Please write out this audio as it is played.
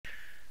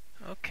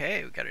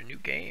Okay, we got a new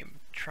game.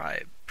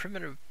 Try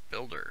Primitive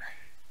Builder.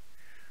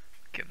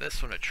 Give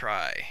this one a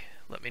try.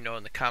 Let me know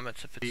in the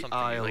comments if it's something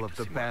you'd like to see. The Isle of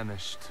the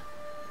Banished.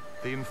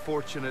 The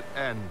unfortunate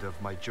end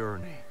of my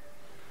journey.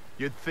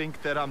 You'd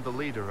think that I'm the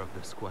leader of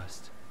this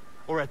quest.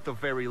 Or at the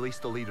very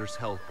least, the leader's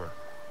helper.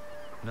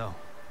 No.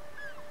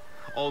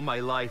 All my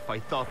life, I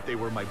thought they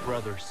were my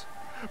brothers.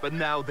 But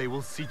now they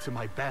will see to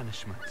my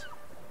banishment.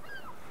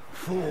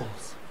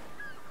 Fools.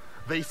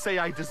 They say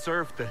I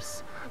deserve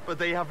this, but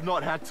they have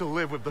not had to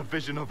live with the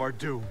vision of our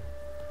doom.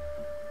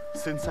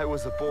 Since I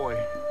was a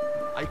boy,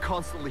 I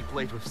constantly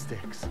played with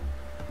sticks.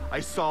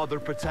 I saw their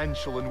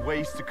potential and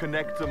ways to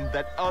connect them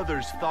that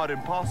others thought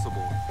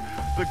impossible.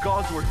 The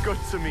gods were good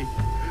to me,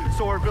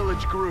 so our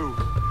village grew.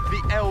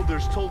 The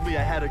elders told me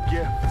I had a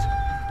gift,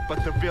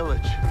 but the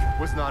village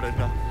was not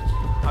enough.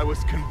 I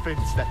was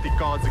convinced that the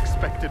gods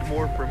expected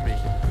more from me.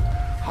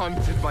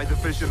 Haunted by the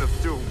vision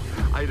of doom,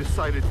 I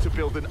decided to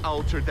build an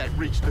altar that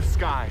reached the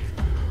sky.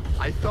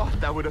 I thought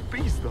that would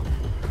appease them,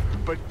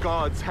 but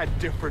gods had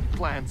different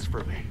plans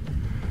for me.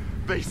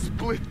 They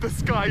split the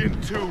sky in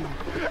two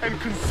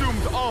and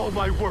consumed all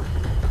my work.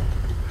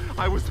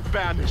 I was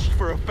banished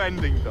for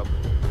offending them.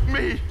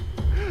 Me,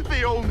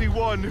 the only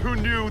one who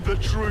knew the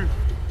truth.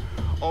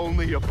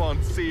 Only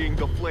upon seeing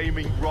the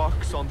flaming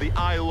rocks on the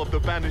Isle of the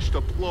Banished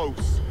up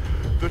close,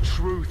 the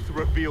truth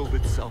revealed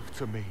itself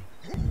to me.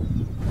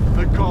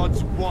 The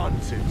gods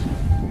wanted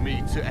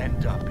me to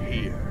end up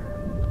here.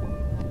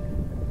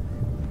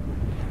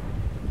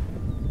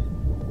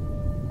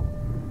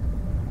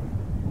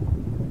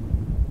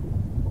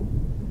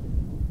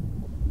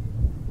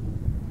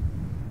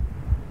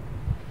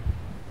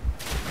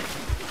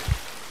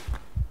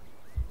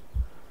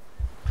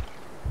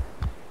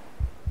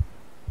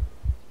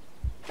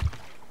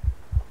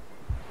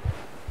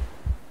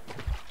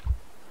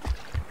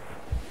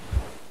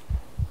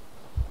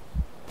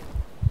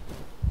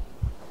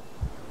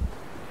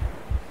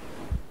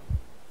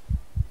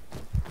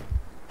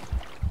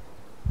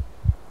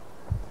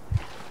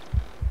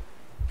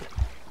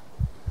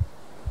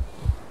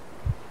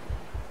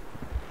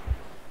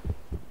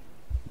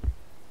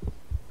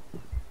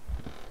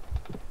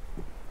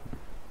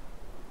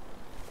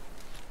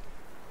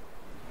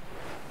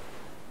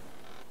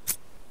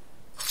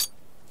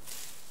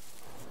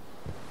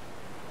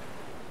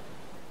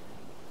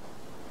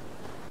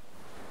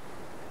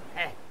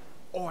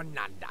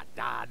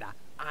 Onandadada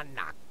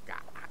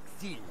anaka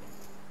axil.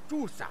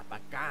 Tusa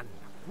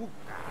bagana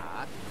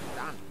kuka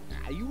tanga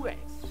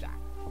EKSA.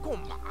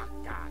 Koma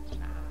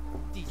akana.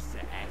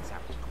 Tisa esa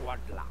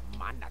kwadla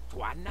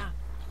manatuana.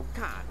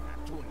 Kana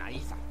tuna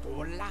isa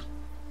tola.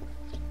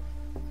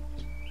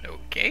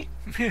 Okay.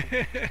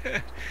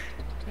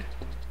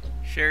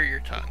 Share your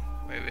tongue.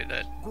 Maybe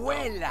that.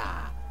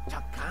 Guela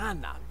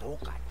takana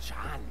toka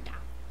chana.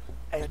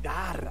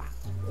 Edara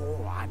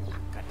koana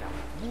kada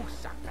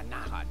musa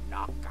kanaha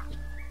naka.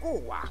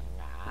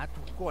 Koanga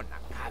tukona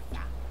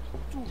kada.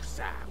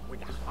 Tusa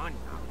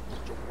widahana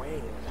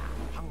joela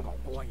hanga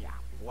goya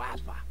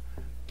waba.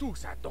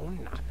 Tusa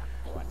donna da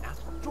kona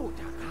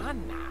jota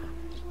kana.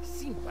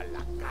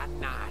 Simpala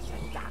kana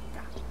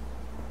sandaka.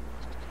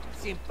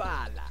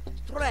 Simpala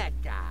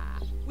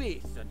treka.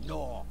 Wisa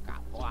noka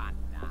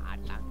wana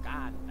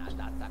anakana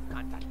da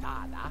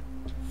cantatada.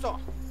 So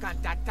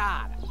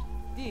cantatada.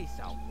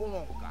 Disa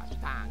onka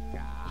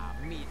tanka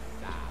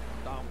misa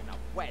donna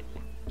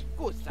wella.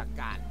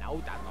 Kusakana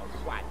udano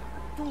wella.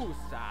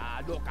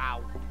 Tusa look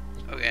out.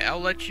 Okay, I'll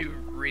let you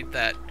read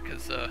that,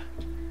 because,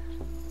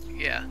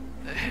 yeah.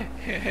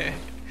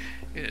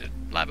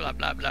 Blah, blah,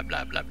 blah, blah,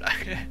 blah, blah, blah.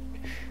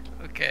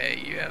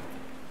 Okay, you have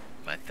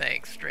my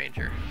thanks,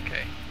 stranger.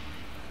 Okay.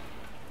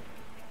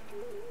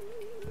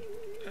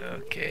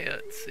 Okay,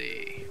 let's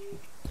see.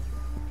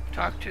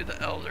 Talk to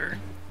the elder.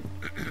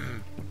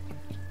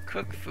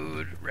 Cook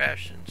food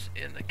rations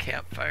in the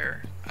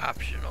campfire,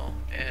 optional,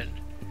 and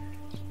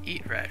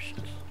eat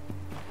rations.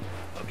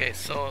 Okay,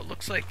 so it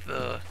looks like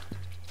the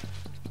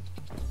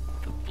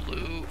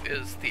blue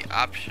is the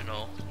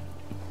optional.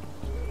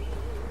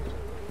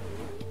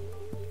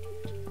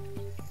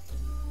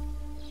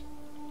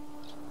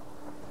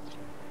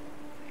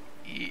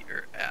 E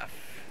or F.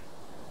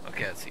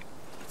 Okay, let's see.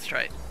 Let's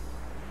try it.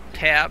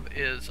 Tab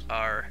is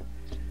our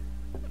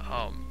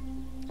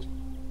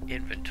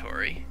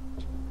inventory.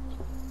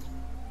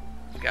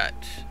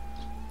 Got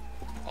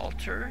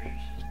altar,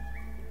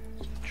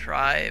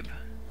 tribe,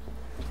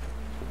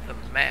 the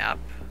map.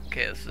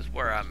 Okay, this is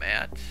where I'm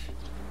at.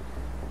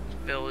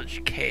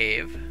 Village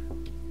cave.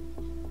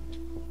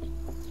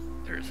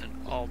 There's an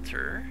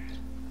altar.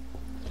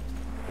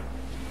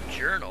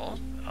 Journal.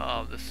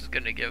 This is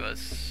going to give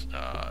us,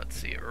 let's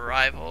see,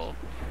 arrival.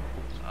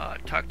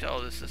 Talk to all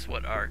this is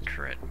what our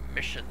current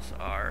missions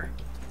are.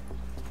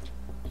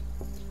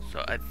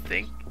 So I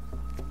think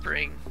if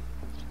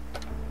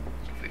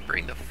we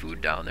bring the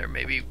food down there,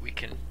 maybe we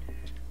can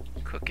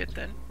cook it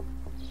then.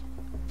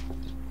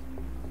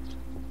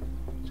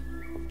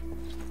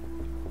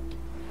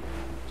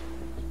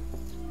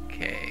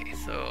 Okay,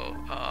 so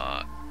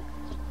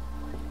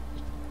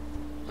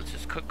let's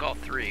just cook all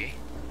three.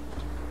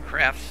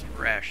 crafts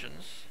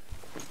rations.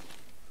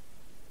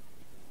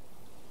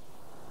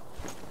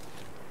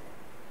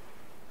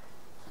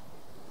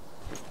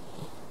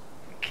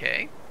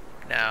 Okay,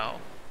 now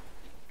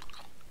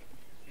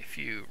if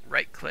you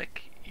right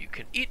click, you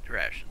can eat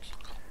rations.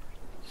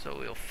 So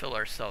we'll fill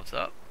ourselves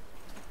up.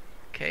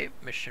 Okay,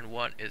 mission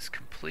 1 is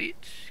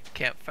complete.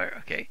 Campfire,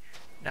 okay.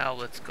 Now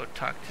let's go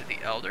talk to the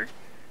elder.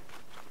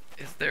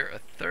 Is there a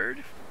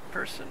third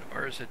person,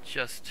 or is it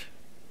just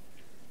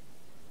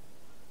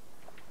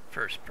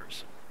first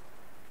person?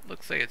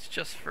 Looks like it's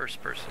just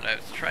first person. I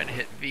was trying to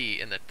hit V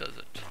and that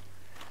doesn't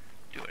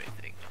do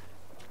anything.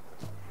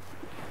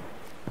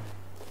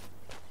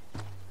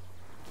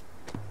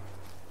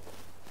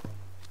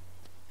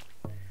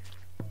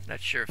 Not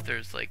sure if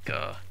there's like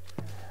a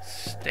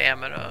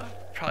stamina,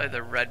 probably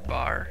the red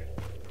bar.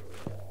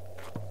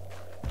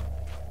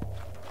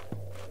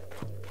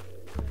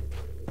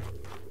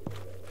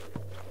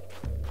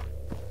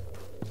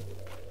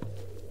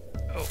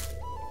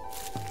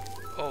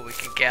 Oh, we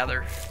can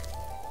gather.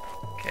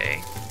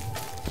 Okay.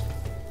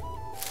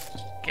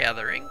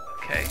 Gathering.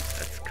 Okay,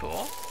 that's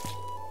cool.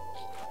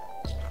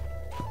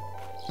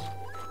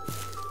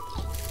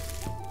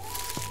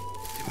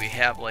 Do we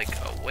have like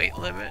a weight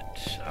limit,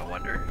 I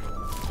wonder?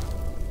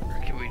 Or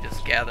can we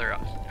just gather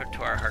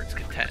to our heart's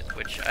content,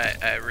 which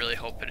I really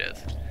hope it is.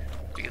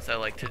 Because I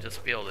like to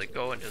just be able to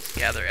go and just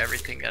gather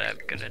everything that I'm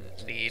gonna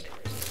need,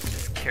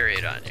 just carry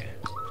it on you.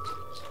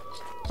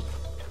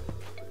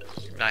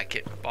 Not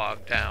get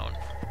bogged down.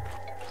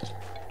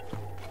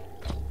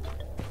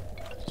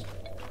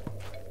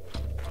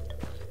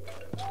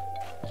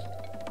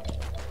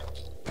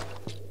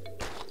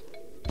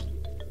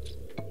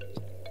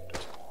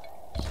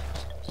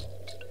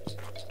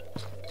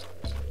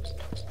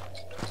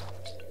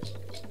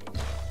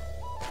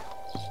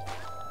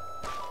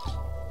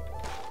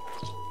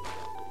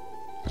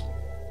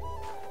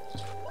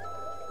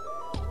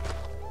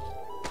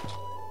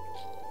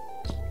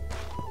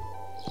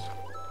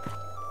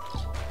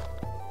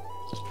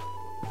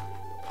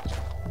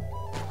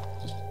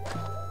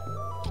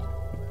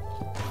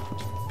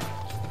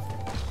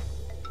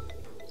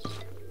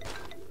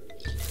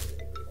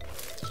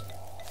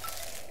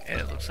 And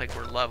it looks like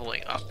we're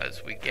leveling up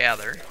as we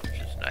gather, which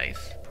is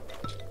nice.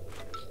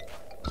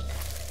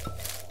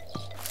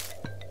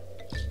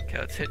 Okay,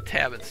 let's hit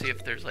tab and see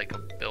if there's like a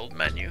build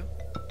menu.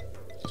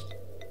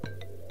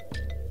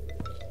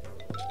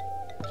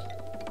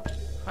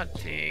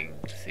 Hunting,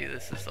 see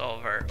this is all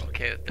of our,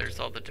 okay, there's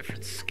all the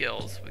different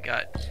skills. We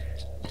got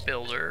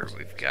builder,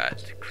 we've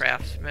got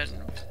craftsman,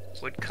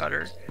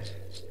 woodcutter,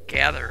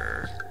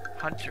 gatherer,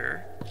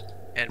 hunter,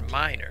 and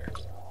miner.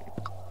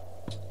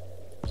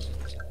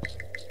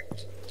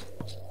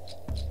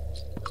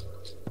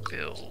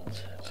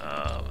 Build,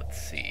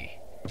 let's see.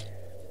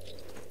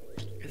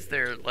 Is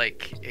there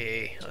like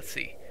a, let's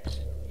see,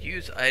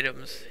 use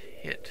items,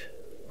 hit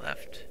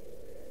left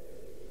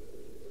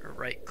or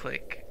right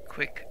click,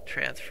 quick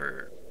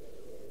transfer,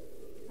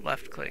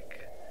 left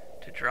click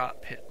to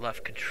drop, hit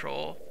left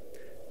control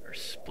or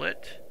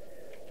split.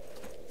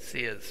 C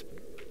is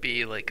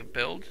B like a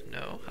build,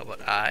 no. How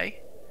about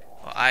I?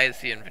 Well, I is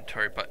the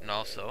inventory button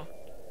also.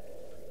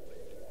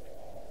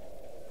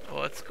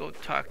 Well, let's go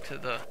talk to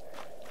the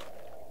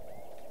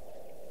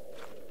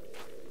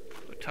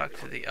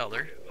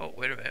elder. Oh,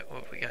 wait a minute,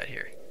 what have we got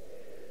here?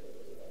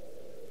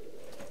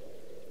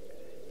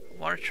 I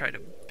want to try to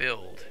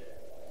build.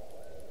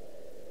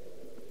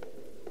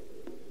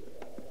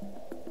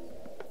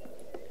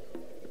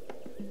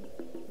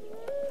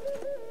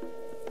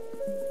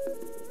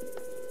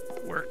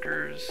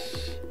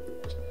 Workers.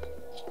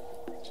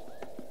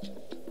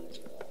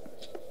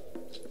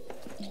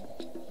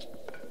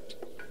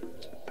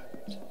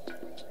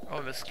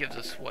 Oh, this gives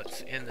us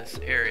what's in this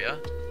area.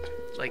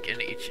 Like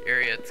in each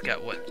area it's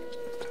got what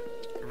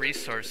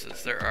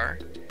resources there are.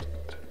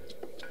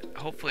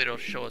 Hopefully it'll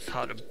show us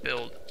how to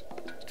build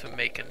to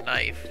make a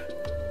knife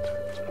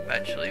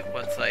eventually,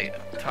 once I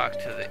talk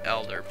to the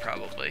elder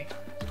probably.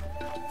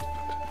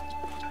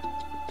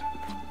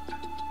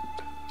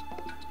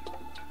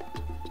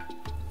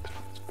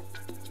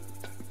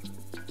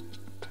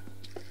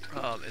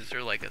 Is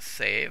there like a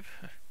save?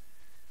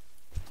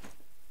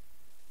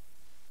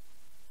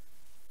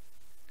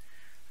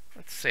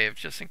 Let's save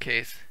just in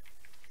case.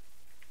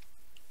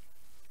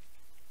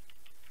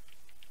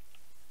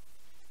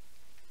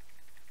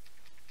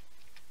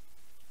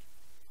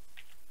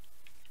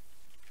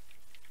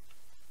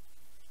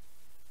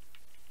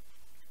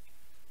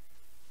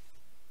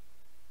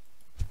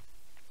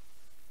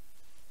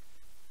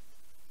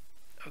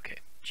 Okay,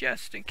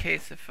 just in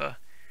case if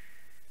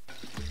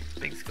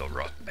things go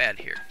bad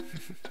here.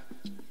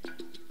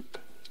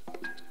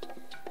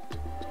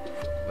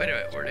 Wait a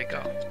minute, where'd it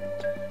go?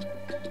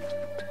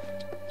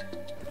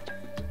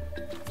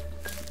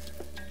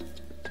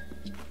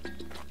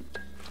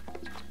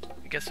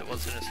 I guess it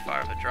wasn't as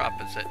far of a drop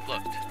as it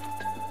looked.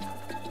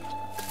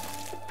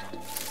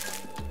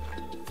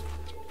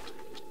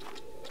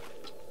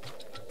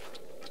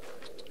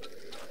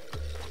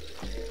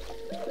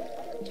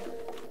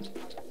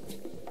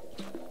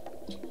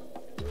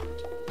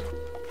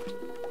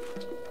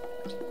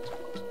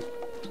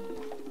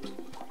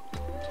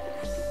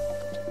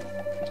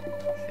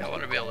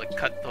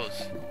 cut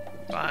those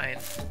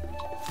vines.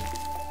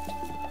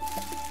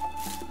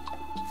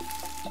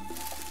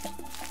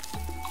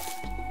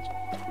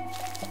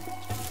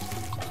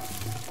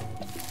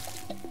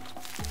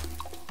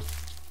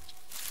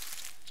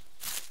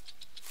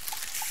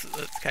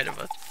 It's kind of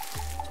a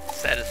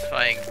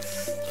satisfying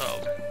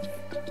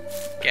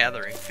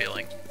gathering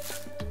feeling.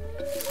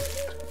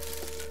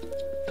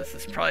 This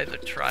is probably the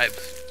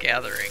tribe's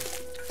gathering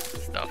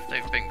stuff.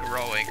 They've been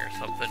growing or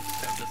something.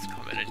 I'm just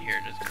coming in here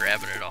and just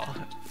grabbing it all.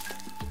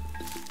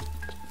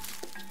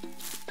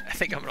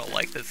 I think I'm gonna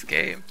like this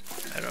game.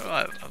 I don't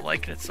know, I'm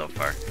liking it so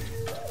far.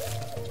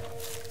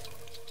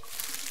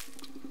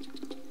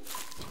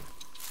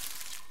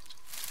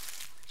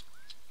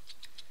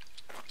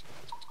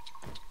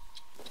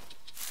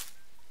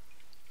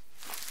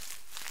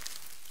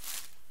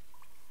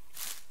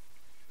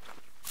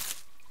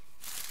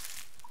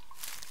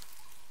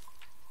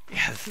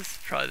 This is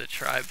probably the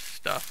tribe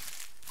stuff.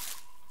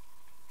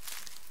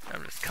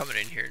 I'm just coming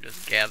in here and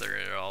just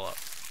gathering it all up.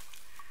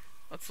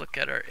 Let's look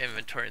at our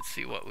inventory and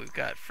see what we've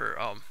got for,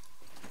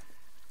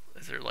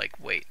 is there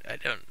like weight? I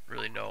don't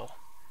really know.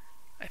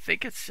 I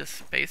think it's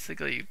just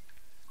basically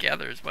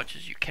gather as much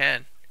as you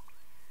can.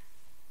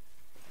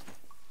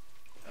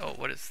 Oh,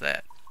 what is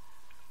that?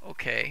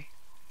 Okay.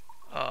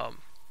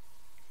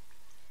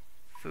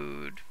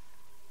 Food.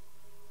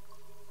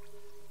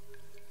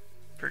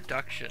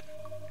 Production.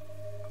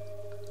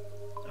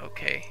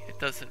 Okay, it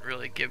doesn't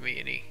really give me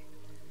any.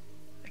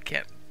 I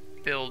can't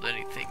build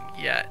anything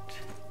yet.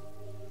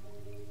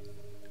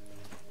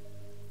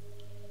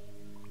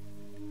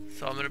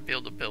 So I'm gonna be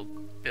able to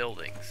build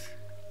buildings.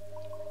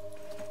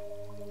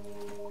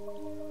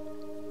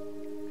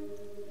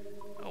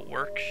 A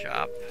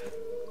workshop.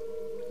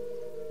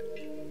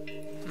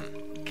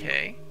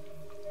 Okay.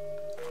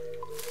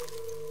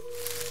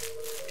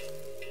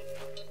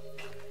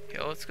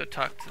 Okay, let's go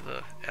talk to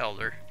the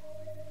elder.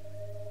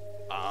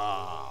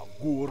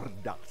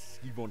 Gordas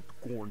ivont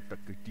konta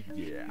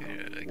ketiye.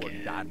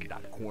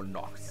 Wandanda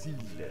konok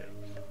sile.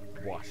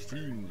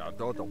 Wasina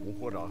doda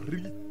muhora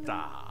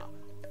rita.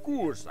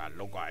 Kusa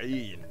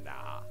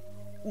logaina.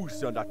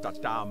 Usana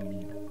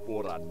tatami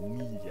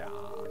porania.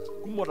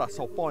 Kumora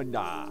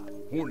sopona.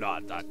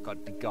 Hunata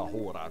katika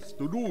horas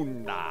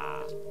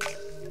tulunda.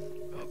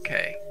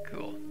 Okay,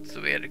 cool.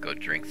 So we had to go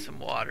drink some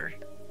water.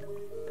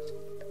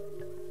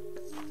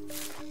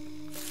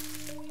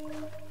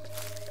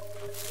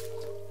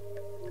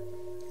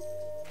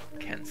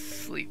 Can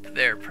sleep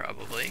there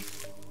probably.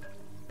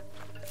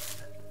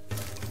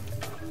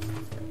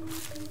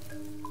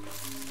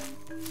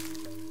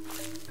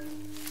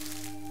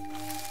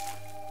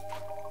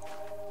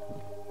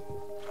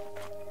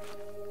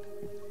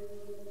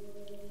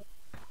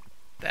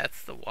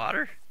 That's the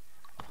water.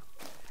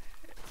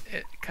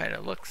 It kind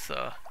of looks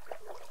I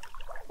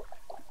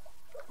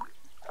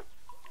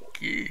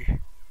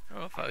don't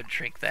know if I would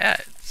drink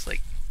that. It's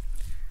like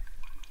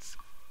it's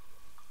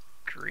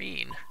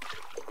green.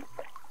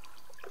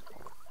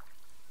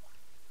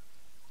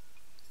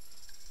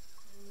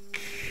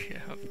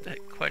 If that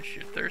quench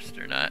your thirst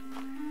or not.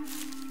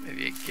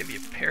 Maybe it give you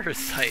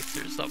parasites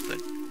or something.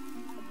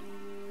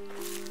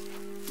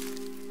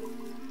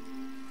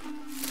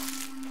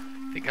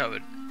 I think I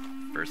would,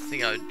 first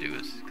thing I would do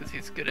is, because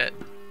he's good at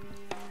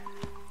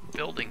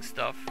building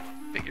stuff,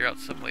 figure out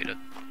some way to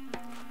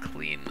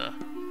clean the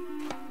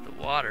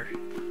water.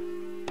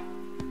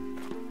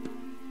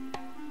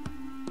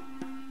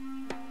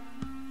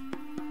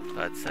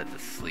 Thought it said to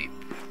sleep.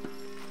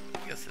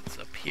 I guess it's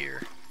up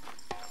here.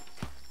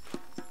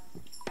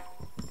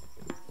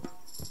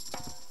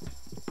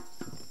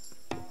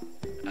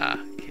 Ah,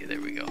 okay,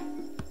 there we go.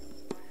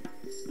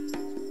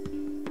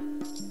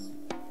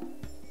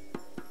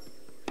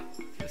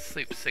 Just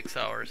sleep 6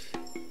 hours.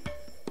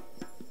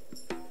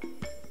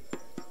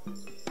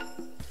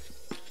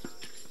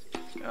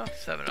 Oh,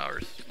 7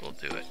 hours. We'll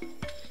do it.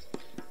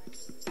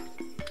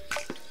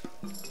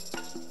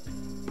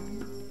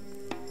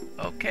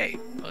 Okay,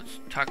 let's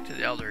talk to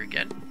the elder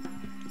again.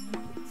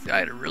 This guy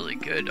had a really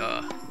good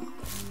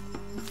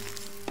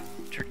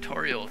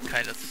tutorial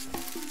kind of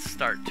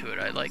start to it.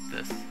 I like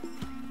this.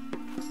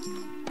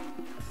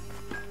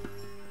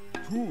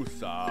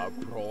 Tusa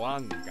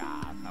proanga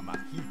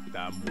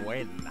kamakita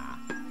muena.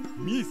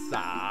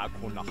 Misa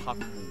kona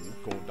haku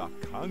koda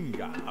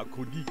kanga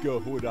kodiga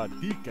hora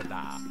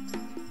dikada.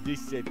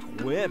 Disse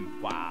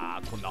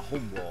truempa kona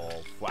homo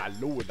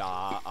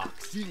faloda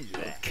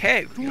axile.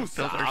 Okay, we can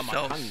build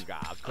ourselves a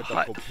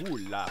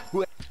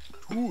hut.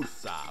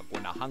 Tusa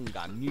kona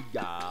hanga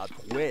niga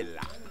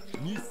tuela.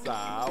 Misa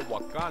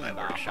wakanda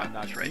my workshop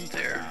is right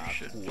there.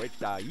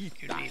 You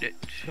need it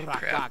to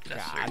craft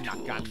necessary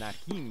tools.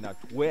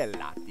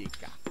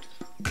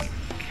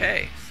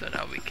 Okay, so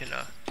now we can,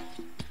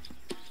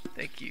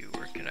 thank you.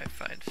 Where can I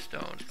find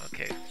stone?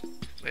 Okay,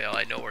 well,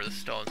 I know where the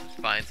stones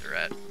and vines are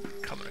at.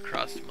 I'm coming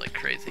across them like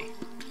crazy.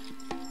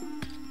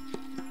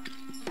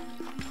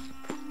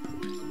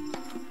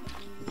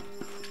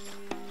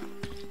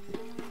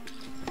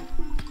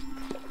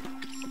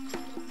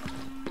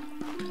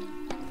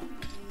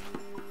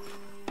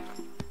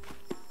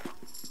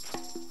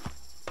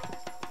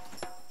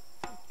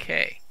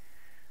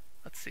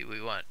 see,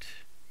 we want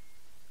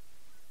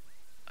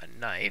a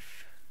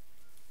knife.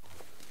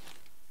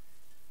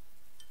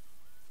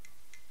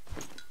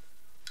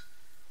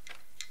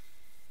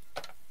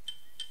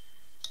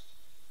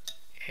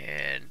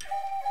 And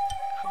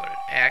how about an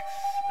axe?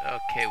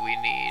 Okay, we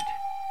need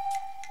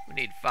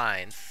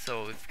vines,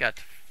 so we've got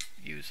to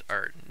use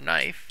our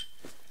knife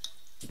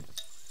to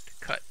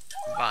cut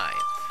vines.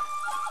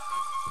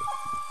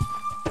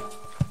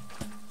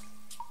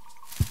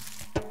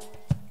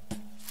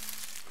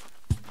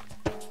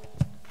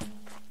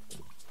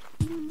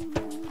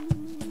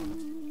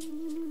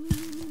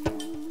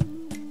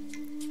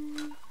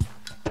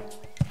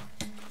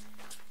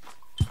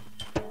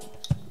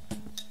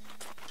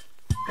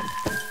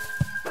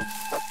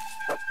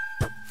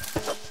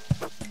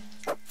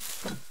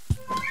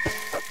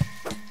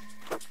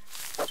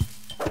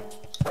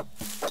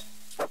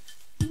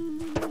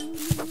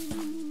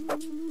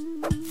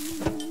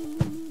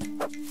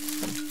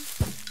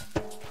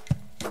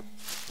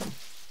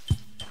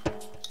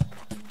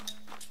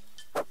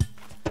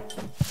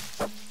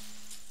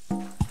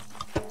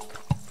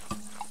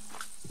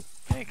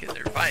 Get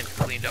their vines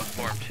cleaned up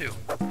for them too.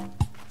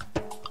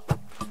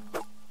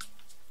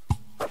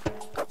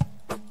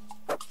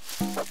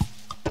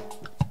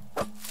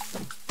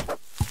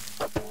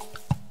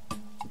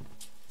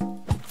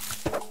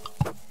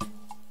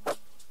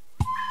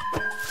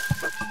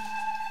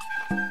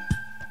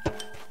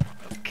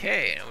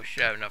 Okay, and we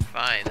should have enough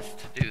vines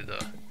to do the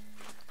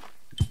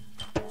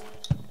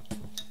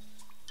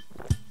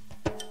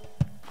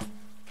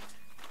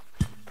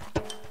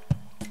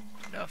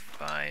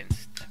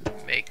vines to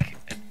make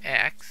an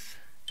axe.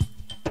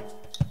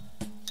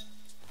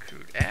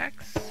 Crude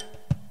axe.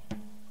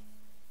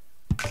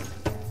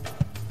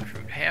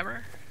 Crude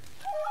hammer.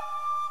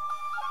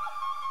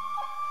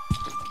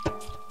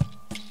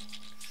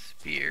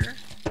 Spear.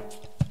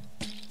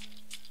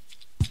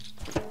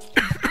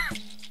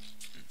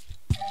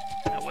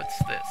 Now what's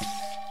this?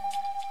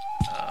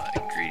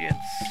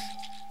 Ingredients.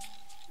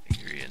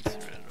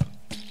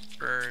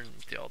 Burn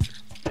the altar.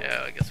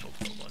 Yeah, I guess we'll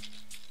build one.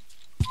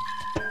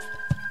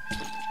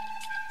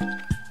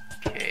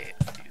 Okay,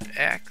 let's use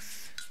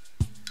axe,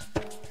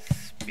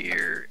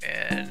 spear,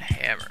 and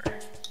hammer.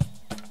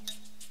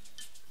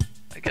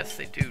 I guess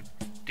they do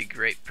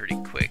degrade pretty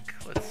quick.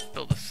 Let's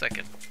build a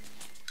second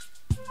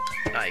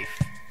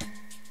knife.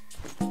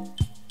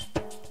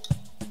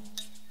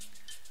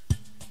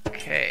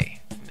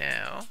 Okay,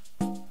 now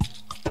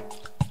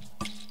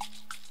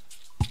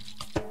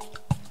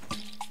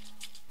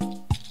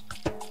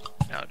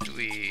do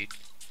we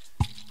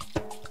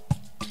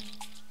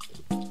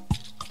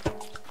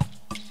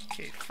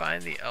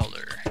find the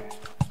elder?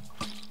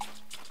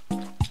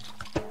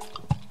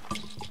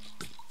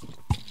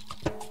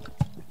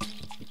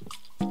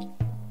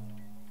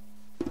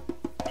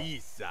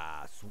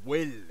 Isa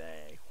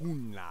suele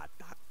huna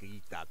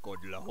takita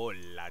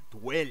kodlahola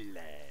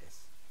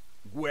dueles.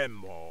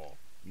 Guemo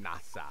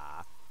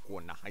nasa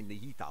kona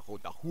hainihita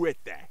hoda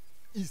huete.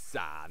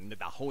 Isa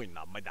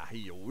nadahoina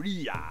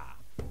madahioria.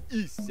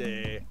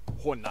 Ise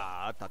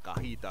hona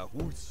takahita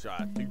husa.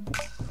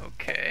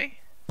 Okay.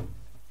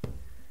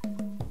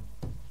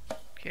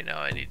 Okay, now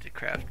I need to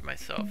craft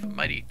myself a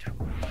mighty tool.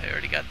 I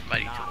already got the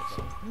mighty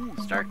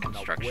tools. Start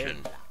construction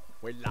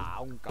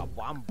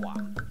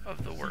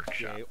of the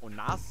workshop.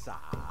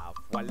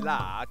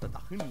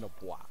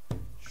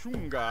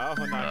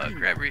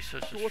 Grab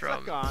resources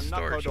from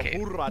storage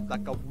cave.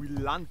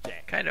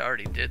 Kinda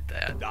already did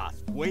that.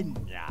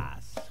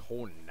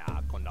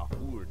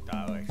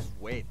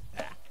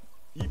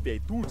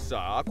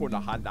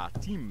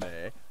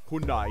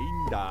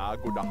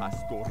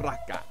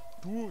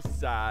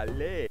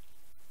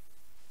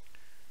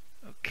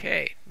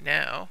 Okay,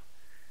 now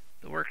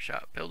the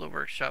workshop. Build a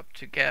workshop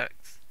to get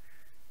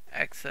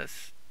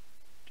access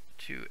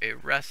to a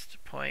rest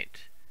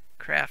point,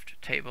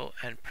 craft table,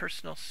 and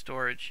personal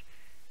storage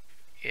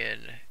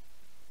in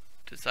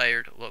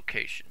desired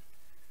location.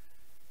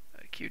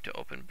 A queue to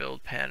open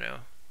build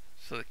panel.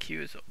 So the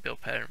queue is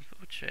build pattern,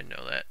 which I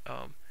know that.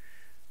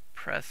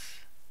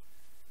 Press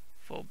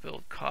full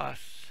build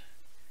costs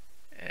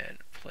and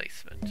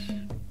placement.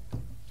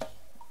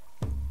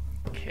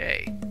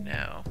 Okay,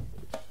 now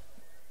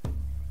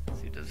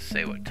see, does it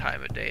say what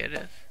time of day it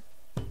is?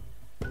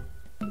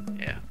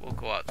 Yeah, we'll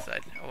go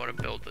outside. I want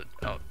to build it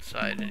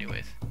outside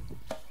anyways.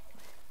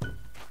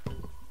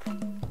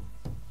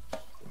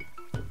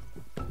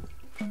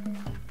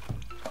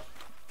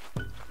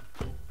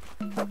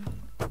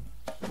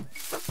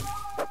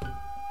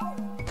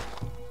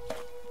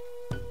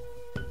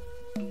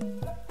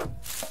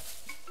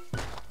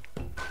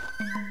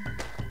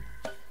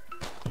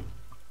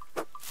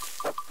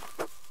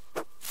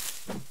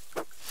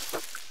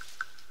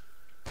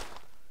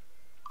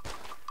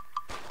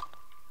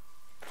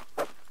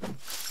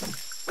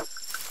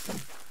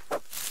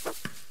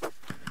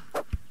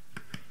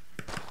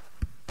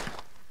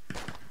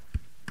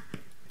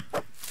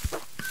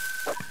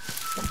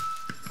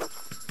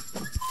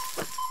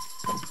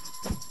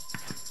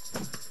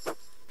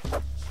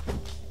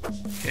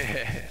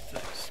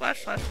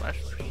 Slash,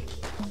 slash, slash, slash.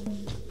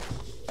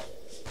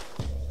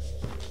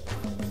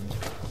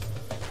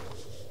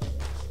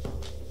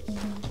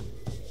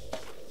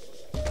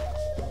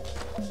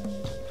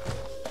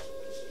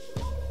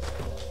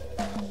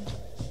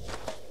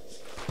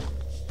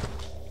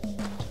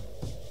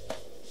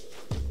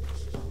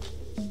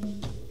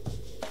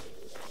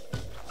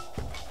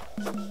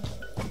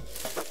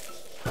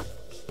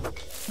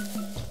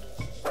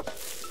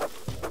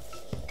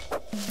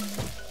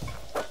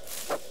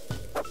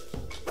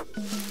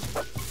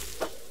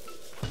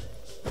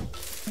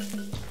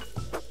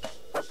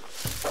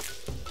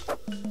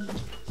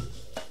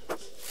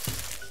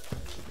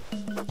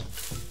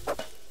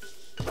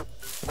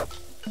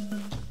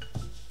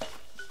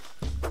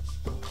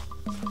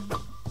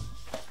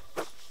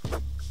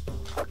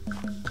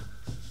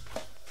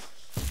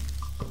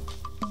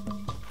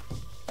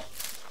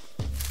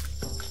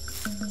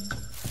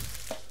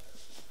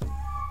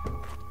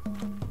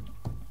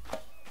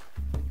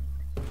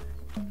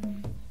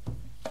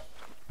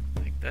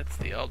 That's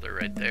the elder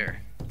right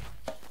there.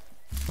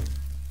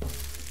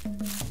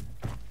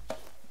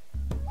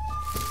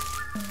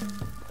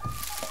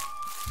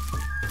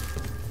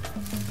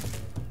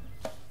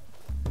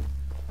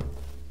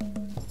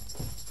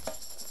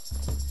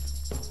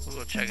 We'll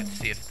go check and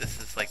see if this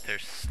is like their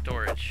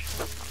storage.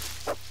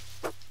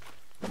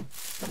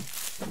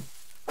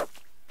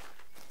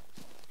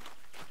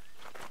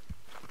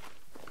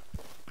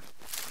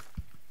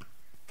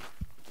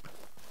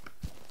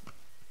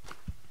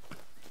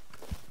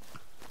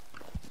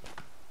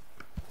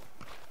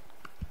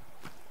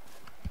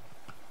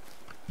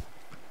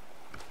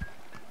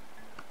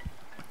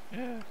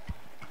 Yeah.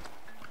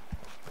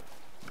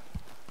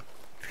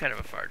 It's kind of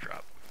a far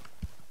drop.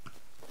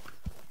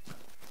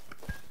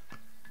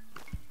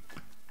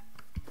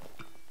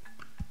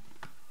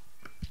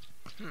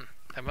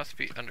 That must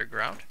be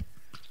underground.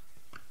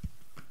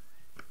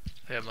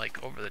 I'm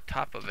like over the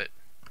top of it.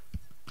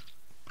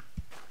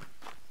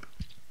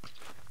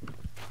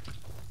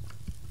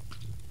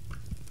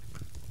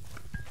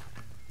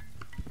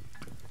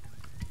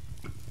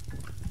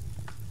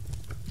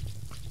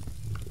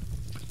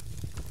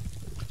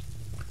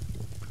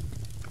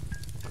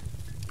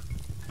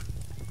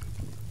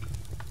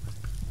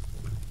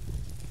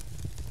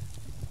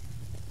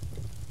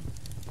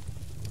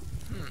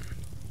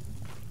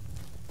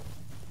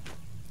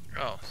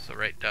 Oh, so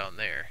right down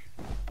there.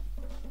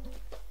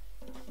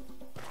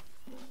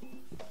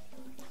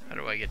 How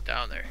do I get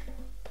down there?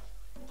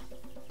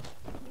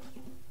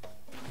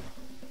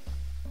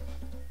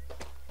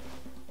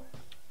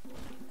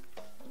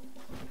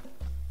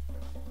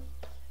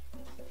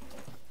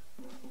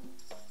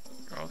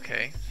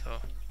 Okay, so...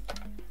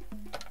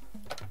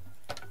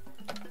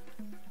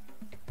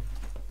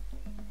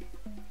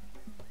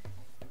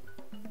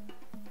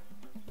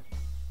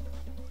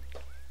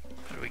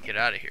 how do we get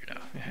out of here now?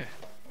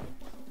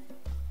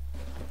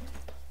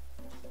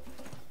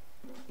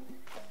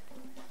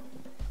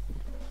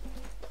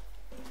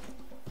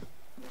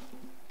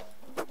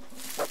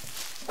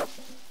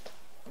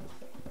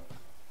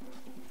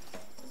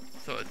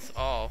 So it's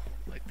all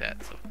like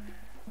that, so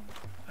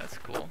that's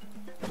cool.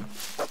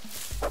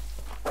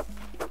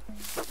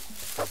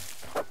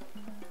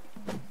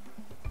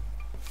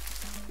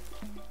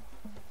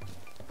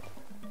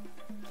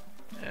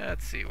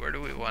 Let's see, where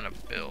do we want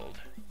to build?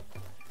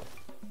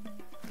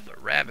 There's a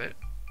rabbit.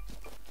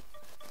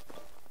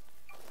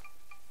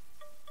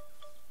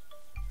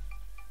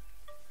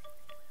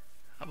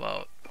 How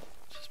about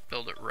just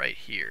build it right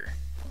here?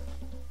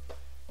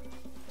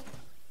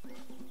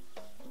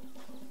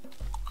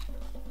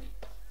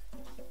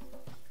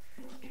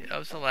 Okay, that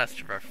was the last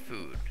of our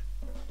food.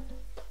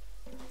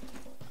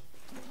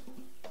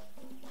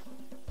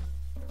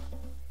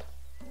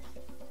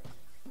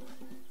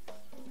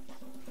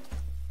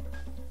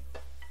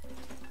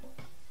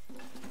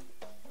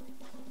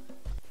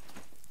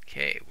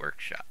 Okay,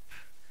 workshop.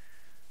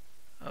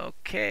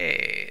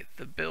 Okay,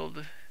 the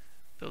building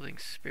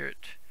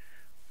spirit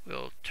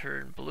will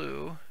turn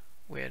blue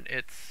when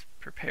it's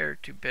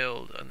prepared to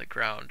build on the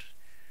ground.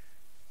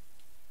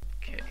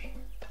 Okay.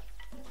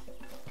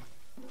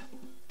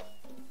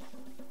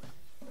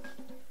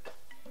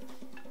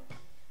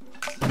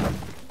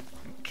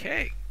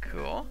 Okay,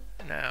 cool.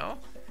 Now,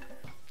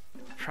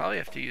 probably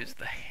have to use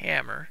the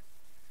hammer.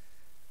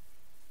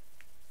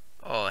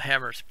 Oh,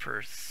 hammers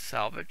per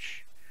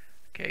salvage.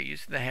 Okay,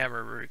 using the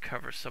hammer will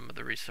recover some of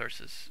the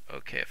resources.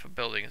 Okay, if a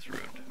building is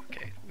ruined.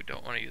 Okay, we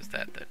don't want to use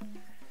that then.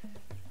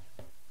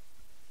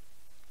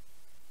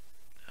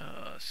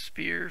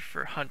 Spear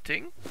for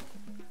hunting.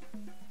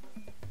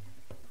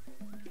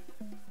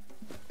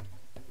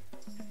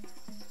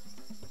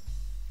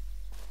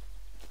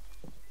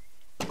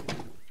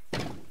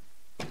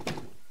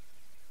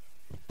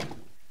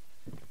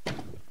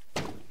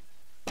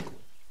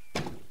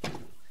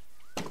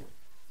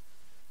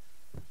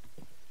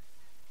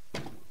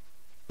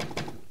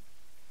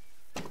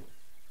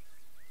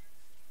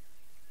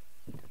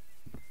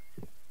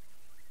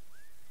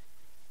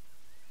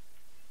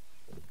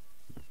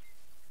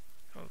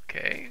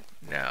 Okay,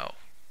 now,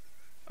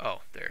 oh,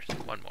 there's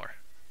one more.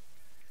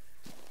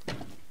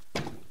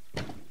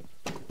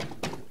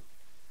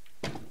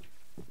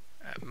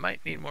 I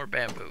might need more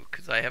bamboo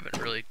because I haven't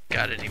really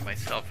got any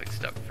myself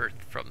except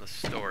from the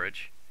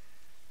storage.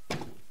 The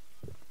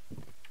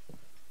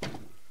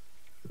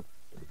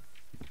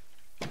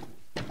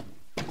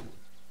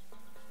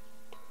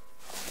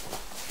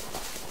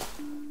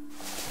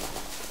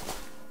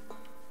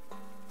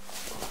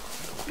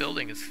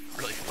building is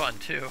really fun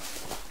too.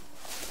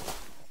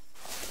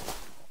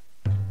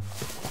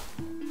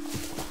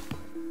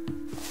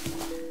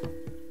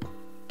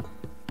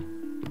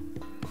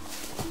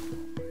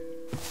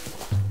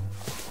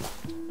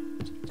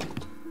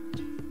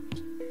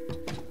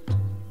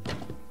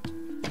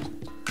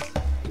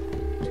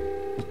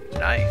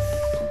 Nice.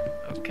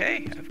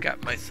 Okay, I've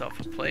got myself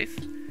a place,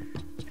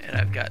 and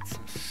I've got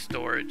some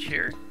storage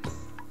here,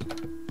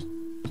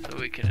 so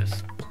we can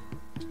just,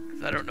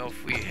 because I don't know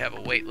if we have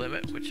a weight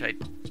limit, which I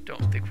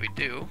don't think we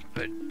do,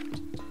 but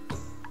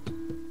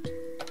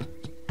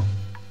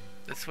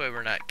this way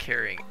we're not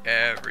carrying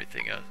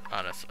everything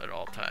on us at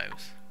all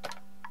times,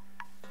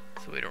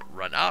 so we don't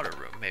run out of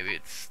room. Maybe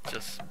it's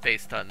just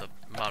based on the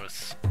amount of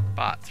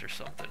spots or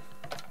something.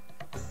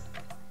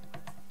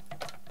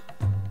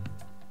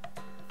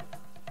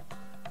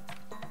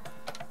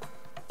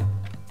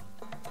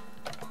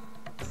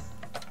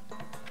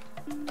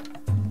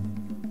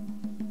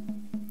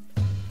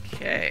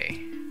 Okay.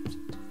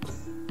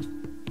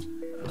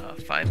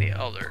 Find the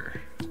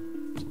elder.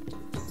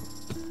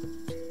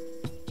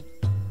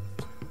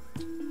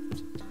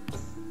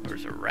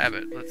 There's a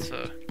rabbit. Let's see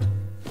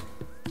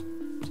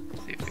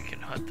if we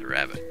can hunt the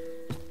rabbit.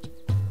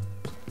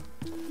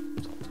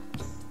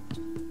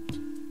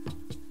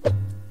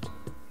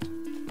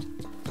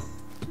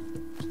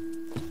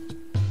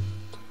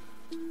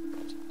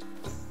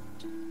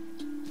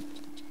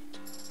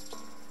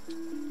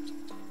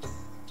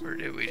 Or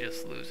did we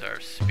just lose our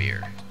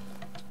spear?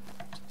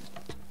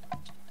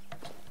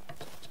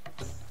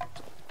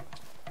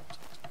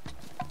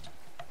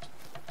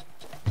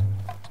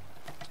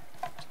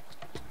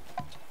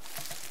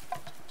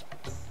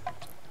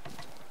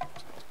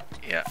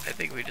 Yeah, I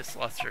think we just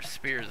lost our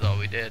spear is all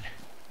we did.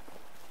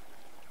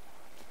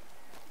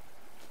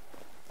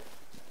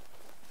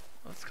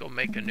 Let's go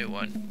make a new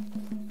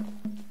one.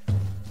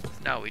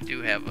 Now we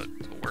do have a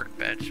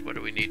workbench. What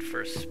do we need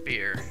for a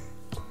spear?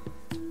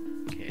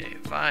 Okay,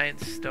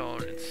 vines,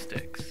 stone, and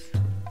sticks.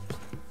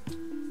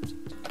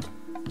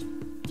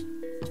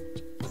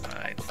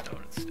 Vines,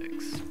 stone, and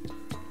sticks.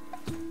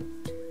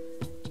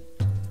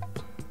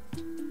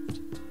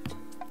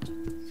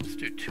 Let's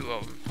do 2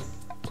 of them.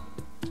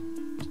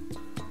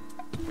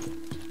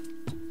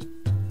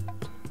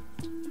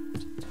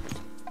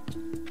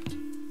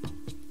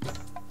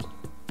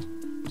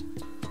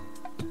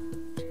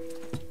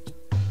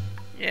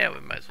 Yeah,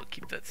 we might as well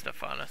keep that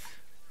stuff on us.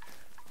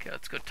 Okay,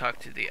 let's go talk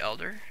to the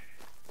elder.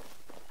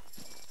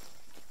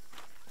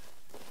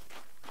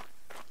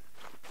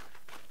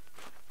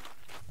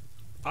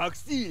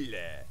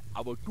 Axile,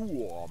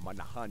 abatua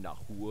manahana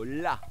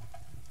huola.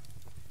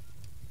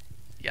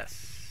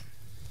 Yes.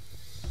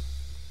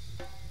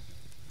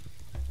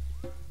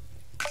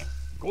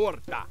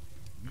 Corta.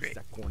 Great.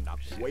 Isa kona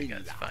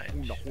That's fine.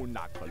 una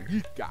hona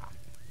kalika.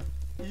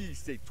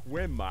 Ise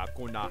tuema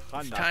kona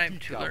hana It's time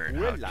to learn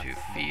how to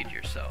feed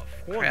yourself.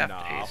 Craft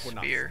a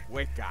spear,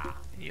 and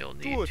you'll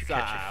need to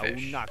catch a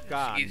fish.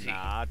 It's easy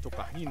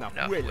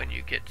enough when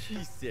you get in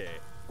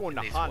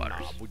these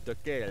waters.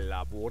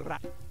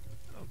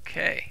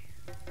 Okay,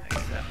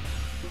 accept.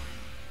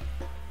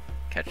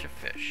 Catch a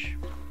fish.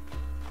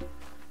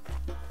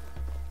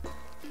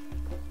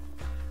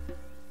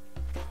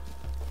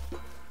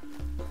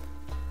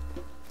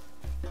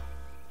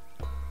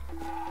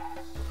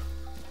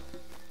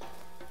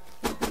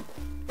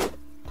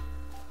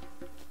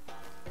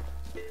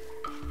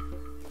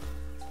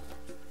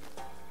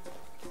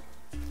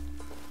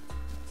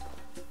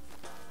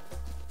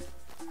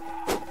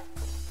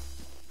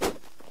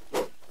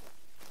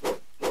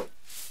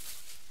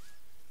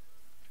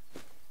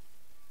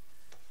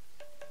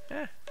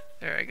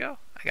 There I go.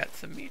 I got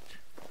some meat.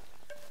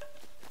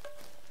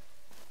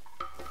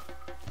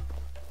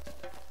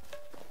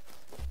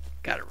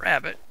 Got a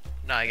rabbit.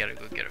 Now I gotta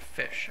go get a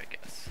fish, I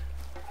guess.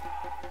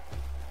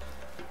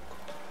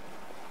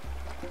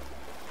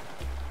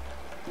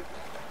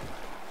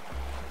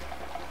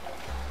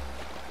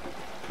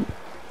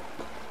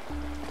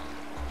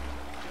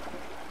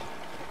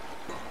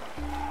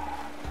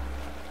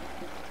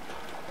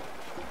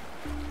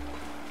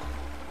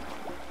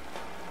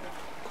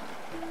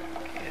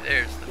 Okay,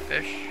 there's the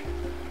fish.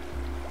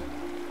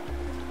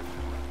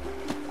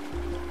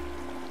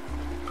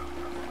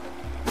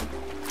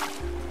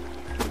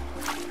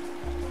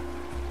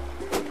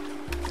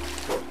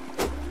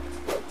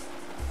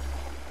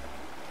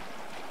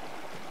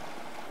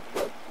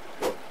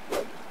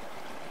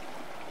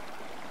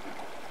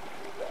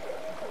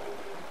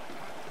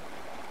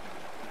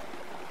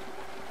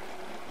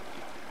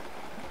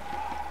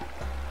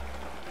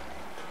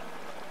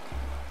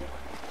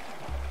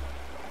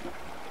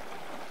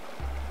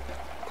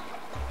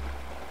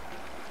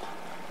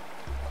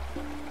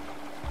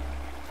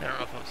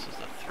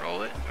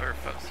 throw it or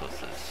if I'm supposed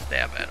to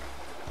stab at him.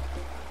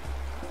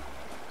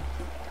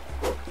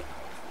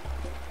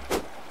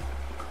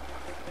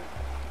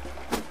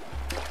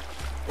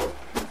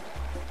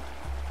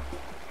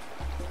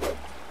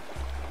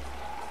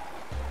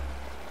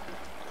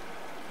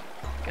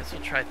 Guess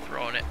we'll try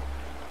throwing it.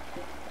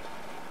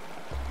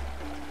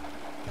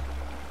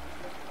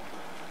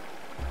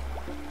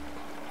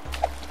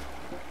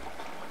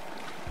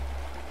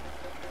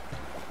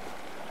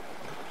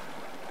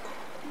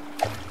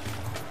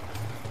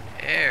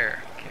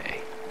 There,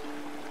 okay.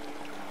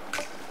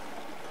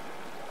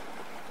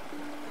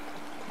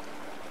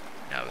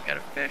 Now we got a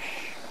fish.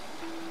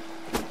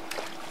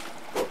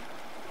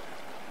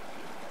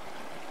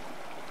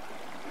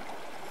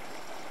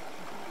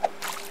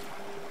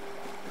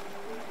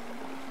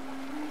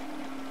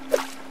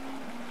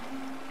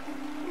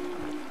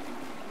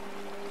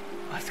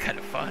 That's kind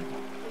of fun.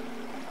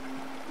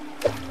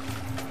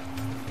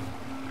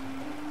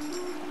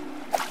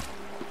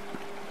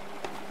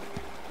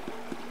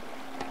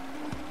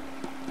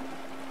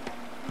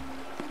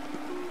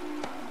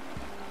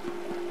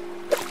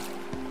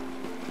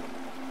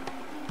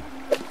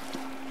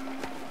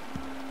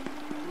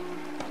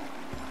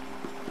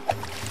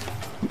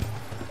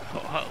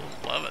 Oh,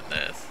 I'm loving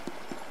this.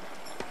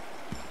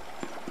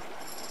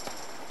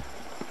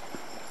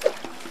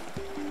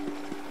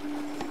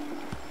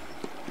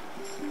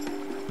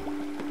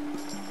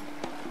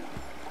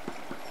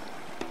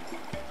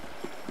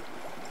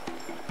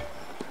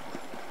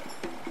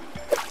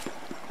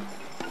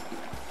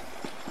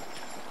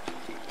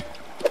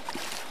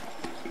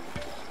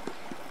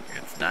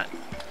 It's not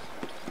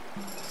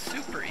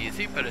super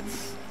easy, but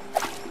it's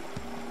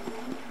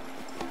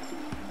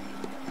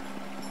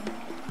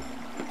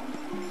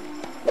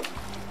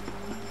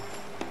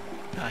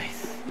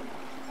nice.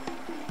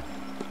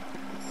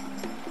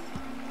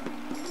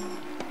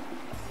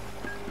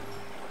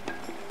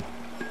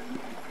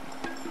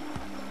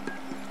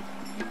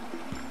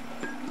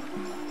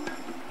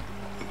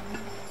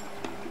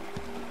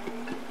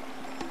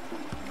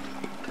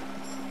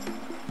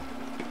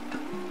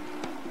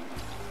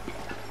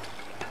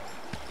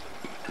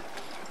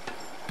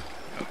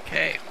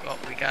 Okay, well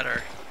we got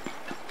our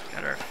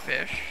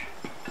fish.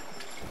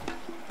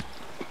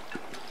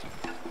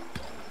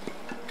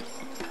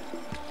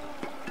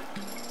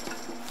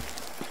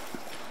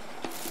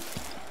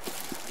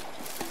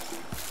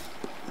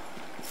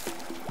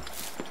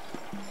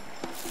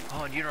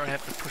 Oh, and you don't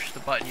have to push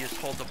the button, you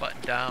just hold the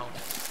button down.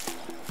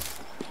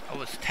 I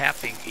was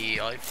tapping E,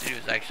 all you have to do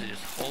is actually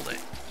just hold it.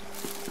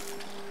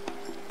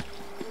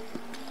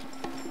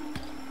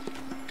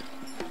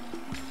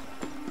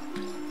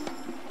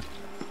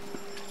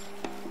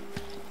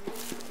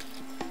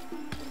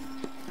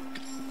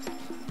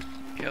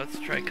 Okay, let's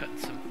try cutting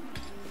some.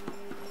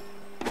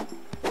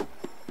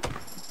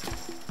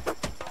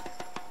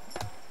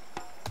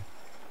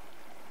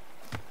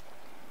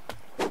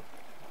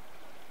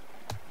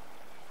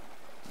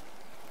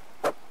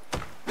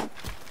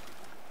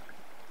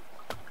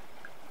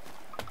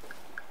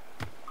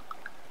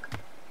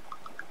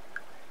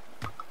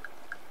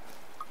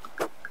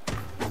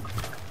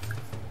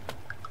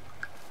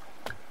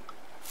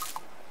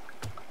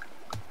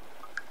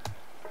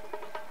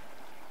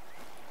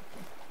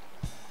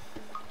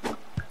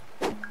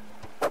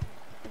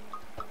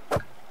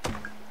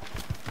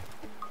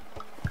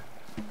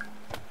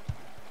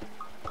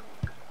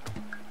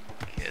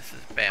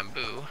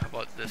 Bamboo. How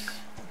about this?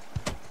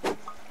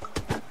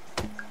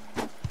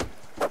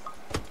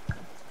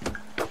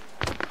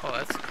 Oh,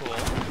 that's cool.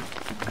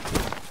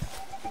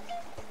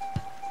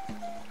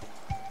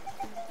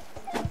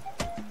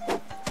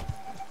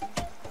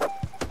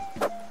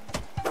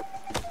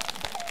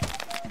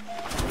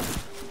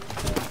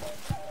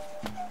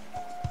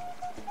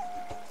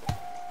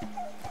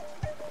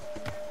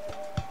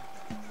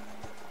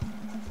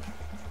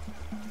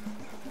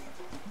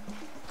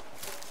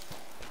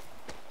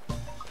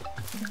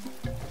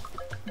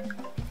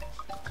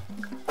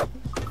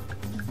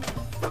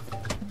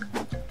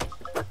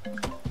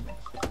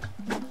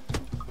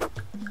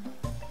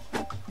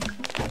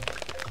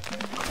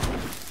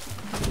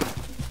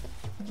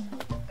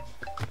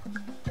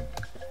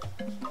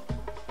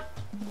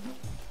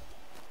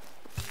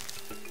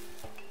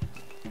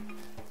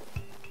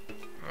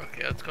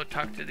 Okay, let's go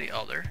talk to the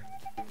elder.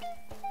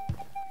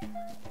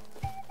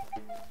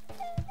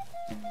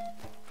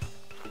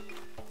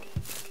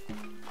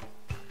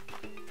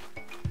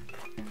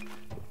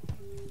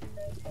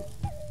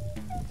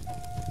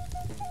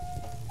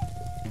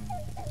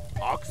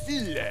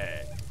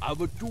 Axile,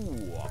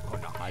 avatua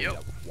con haia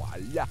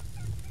qualia.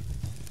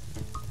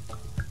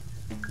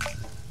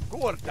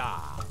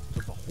 Gorda,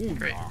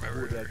 Great,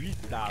 remember,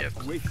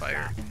 give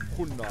fire,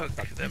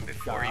 cook them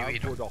before you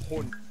eat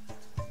them.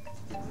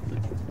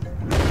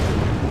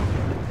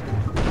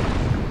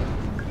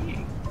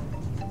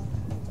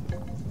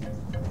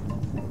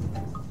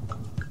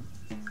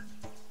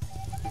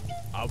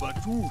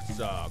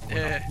 Avatusa con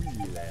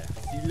aquile,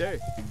 sile,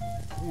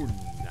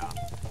 kunna,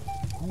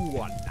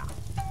 kuana.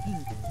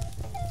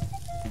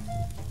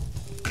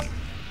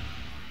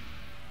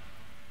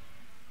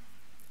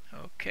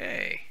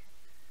 Okay.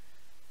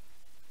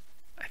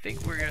 I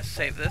think we're going to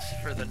save this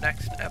for the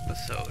next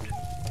episode.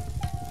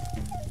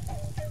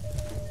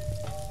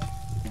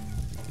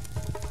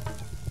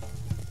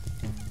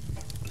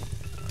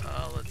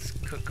 Let's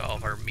cook all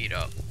of our meat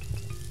up.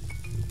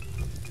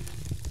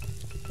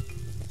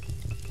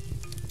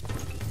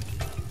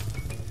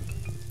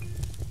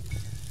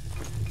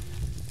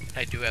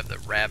 I do have the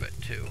rabbit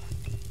too.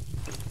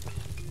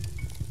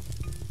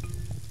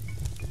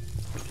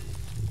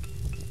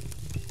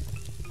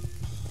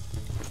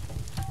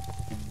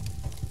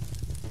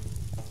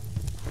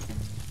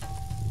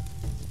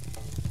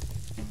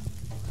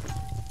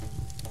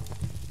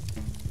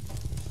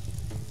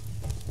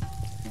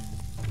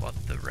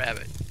 Want the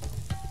rabbit.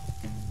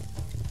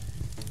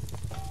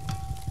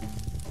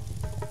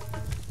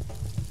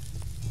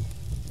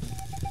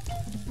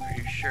 Are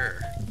you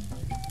sure?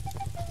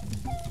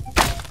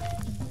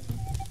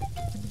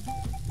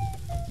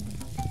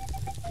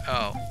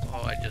 Oh,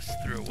 I just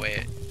threw away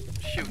it.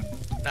 Shoot,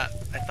 I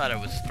thought I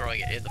was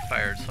throwing it in the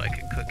fire so I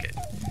could cook it.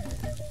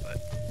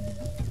 But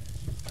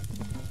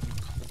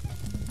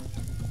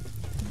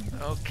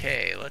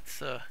okay,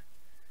 let's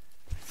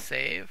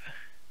save.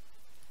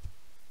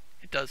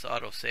 It does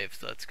auto-save,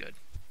 so that's good.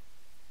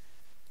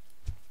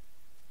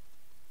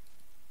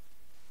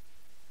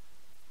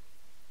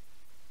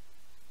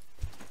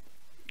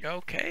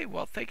 Okay,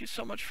 well, thank you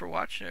so much for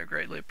watching. I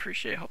greatly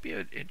appreciate it. Hope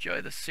you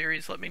enjoy the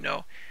series. Let me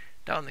know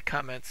down in the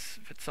comments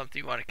if it's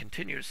something you want to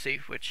continue to see,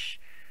 which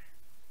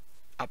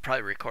I'll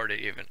probably record it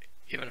even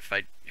if you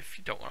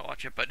don't want to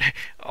watch it, but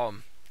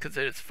because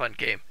it is a fun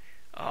game.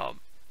 I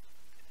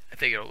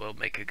think it will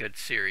make a good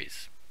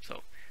series.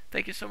 So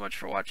thank you so much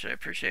for watching. I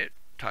appreciate it.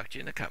 Talk to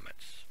you in the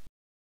comments.